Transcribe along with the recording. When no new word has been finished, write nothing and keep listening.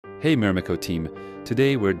Hey Myrmico team,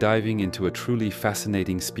 today we're diving into a truly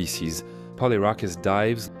fascinating species, Polyrhachis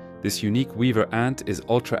dives. This unique weaver ant is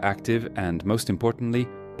ultra-active and, most importantly,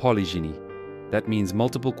 polygyny. That means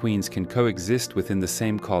multiple queens can coexist within the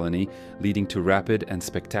same colony, leading to rapid and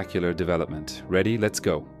spectacular development. Ready? Let's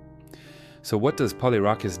go. So what does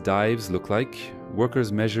Polyrhachis dives look like?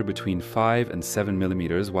 Workers measure between 5 and 7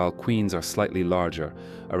 millimeters, while queens are slightly larger,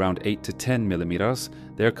 around 8 to 10 millimeters.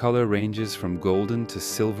 Their color ranges from golden to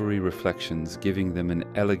silvery reflections, giving them an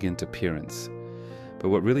elegant appearance. But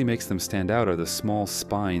what really makes them stand out are the small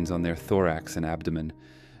spines on their thorax and abdomen.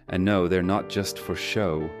 And no, they're not just for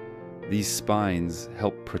show. These spines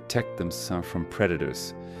help protect them from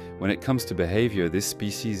predators. When it comes to behavior, this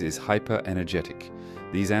species is hyper-energetic.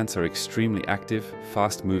 These ants are extremely active,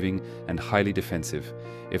 fast-moving, and highly defensive.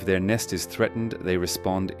 If their nest is threatened, they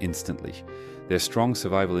respond instantly. Their strong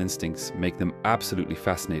survival instincts make them absolutely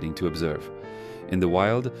fascinating to observe. In the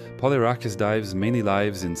wild, Polyrhachis dives mainly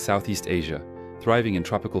lives in Southeast Asia, thriving in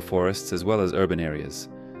tropical forests as well as urban areas.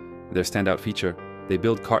 Their standout feature: they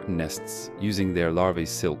build carton nests using their larvae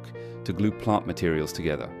silk to glue plant materials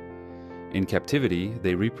together. In captivity,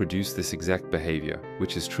 they reproduce this exact behavior,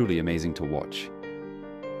 which is truly amazing to watch.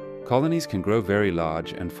 Colonies can grow very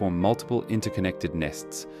large and form multiple interconnected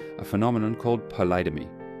nests, a phenomenon called polygamy.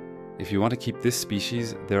 If you want to keep this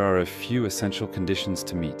species, there are a few essential conditions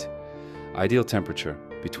to meet. Ideal temperature,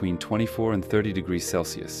 between 24 and 30 degrees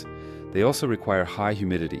Celsius. They also require high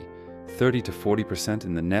humidity, 30 to 40%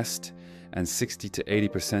 in the nest and 60 to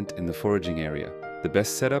 80% in the foraging area. The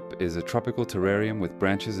best setup is a tropical terrarium with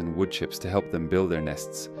branches and wood chips to help them build their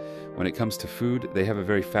nests. When it comes to food, they have a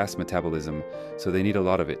very fast metabolism, so they need a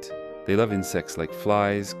lot of it. They love insects like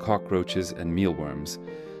flies, cockroaches, and mealworms.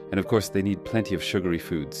 And of course, they need plenty of sugary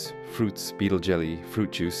foods, fruits, beetle jelly,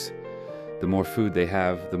 fruit juice. The more food they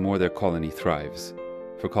have, the more their colony thrives.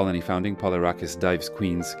 For colony founding, Polyrhachis dives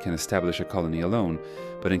queens can establish a colony alone,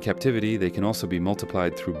 but in captivity, they can also be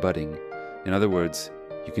multiplied through budding. In other words,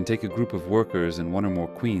 you can take a group of workers and one or more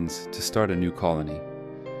queens to start a new colony.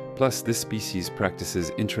 Plus, this species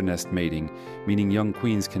practices intranest mating, meaning young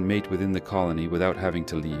queens can mate within the colony without having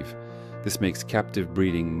to leave. This makes captive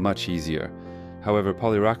breeding much easier. However,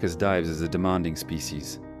 Polyrhachis dives is a demanding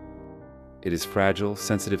species. It is fragile,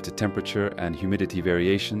 sensitive to temperature and humidity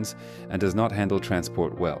variations, and does not handle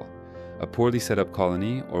transport well. A poorly set up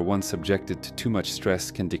colony, or one subjected to too much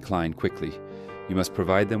stress, can decline quickly. You must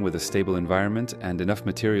provide them with a stable environment and enough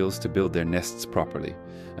materials to build their nests properly.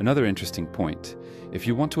 Another interesting point: if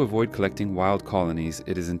you want to avoid collecting wild colonies,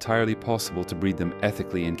 it is entirely possible to breed them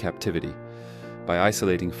ethically in captivity. By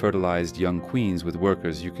isolating fertilized young queens with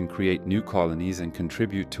workers, you can create new colonies and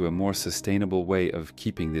contribute to a more sustainable way of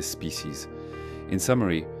keeping this species. In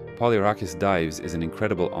summary, Polyrhachis dives is an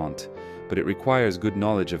incredible ant, but it requires good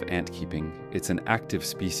knowledge of ant keeping. It's an active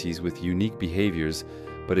species with unique behaviors,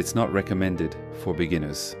 but it's not recommended for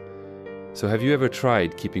beginners. So have you ever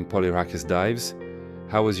tried keeping Polyrhachis dives?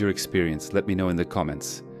 How was your experience? Let me know in the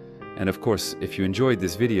comments. And of course, if you enjoyed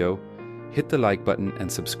this video, hit the like button and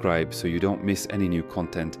subscribe so you don't miss any new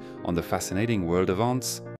content on the fascinating world of ants.